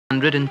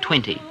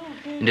120,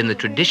 and in the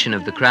tradition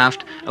of the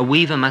craft, a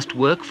weaver must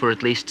work for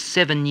at least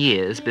 7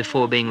 years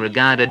before being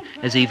regarded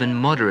as even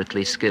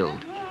moderately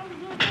skilled.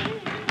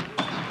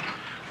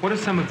 What are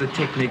some of the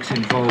techniques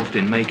involved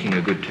in making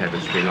a good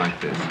tapestry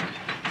like this?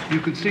 You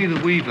can see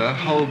the weaver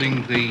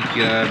holding the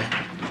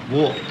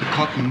warp, the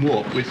cotton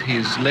warp, with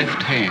his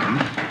left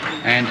hand,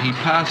 and he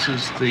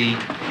passes the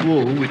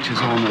wool, which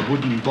is on a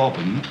wooden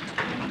bobbin,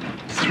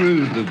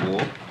 through the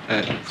warp,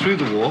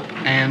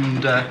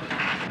 and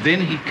then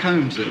he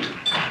combs it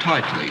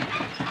tightly.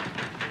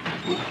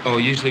 Oh,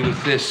 usually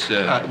with this...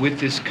 with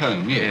this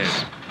comb,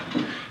 yes.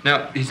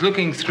 Now, he's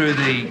looking through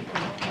the...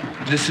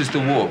 This is the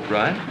warp,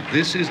 right?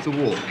 This is the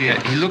warp,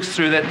 yes. He looks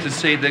through that to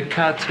see the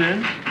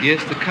cartoon?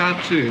 Yes, the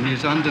cartoon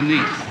is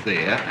underneath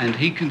there, and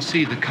he can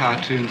see the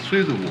cartoon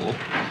through the warp,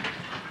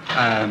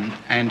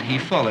 and he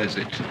follows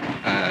it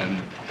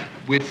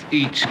with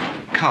each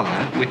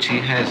colour which he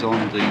has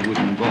on the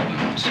wooden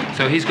bobbins.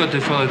 So he's got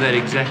to follow that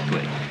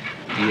exactly?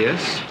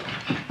 Yes.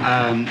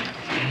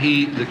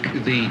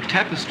 The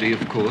tapestry,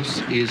 of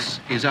course,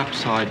 is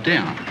upside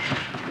down,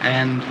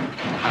 and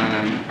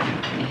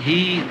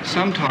he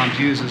sometimes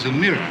uses a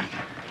mirror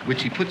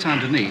which he puts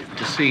underneath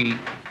to see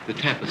the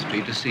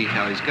tapestry, to see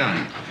how he's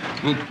going.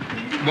 Well,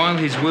 while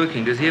he's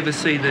working, does he ever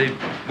see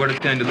what it's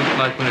going to look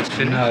like when it's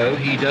finished? No,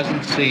 he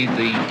doesn't see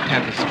the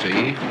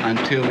tapestry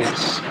until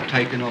it's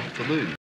taken off the loom.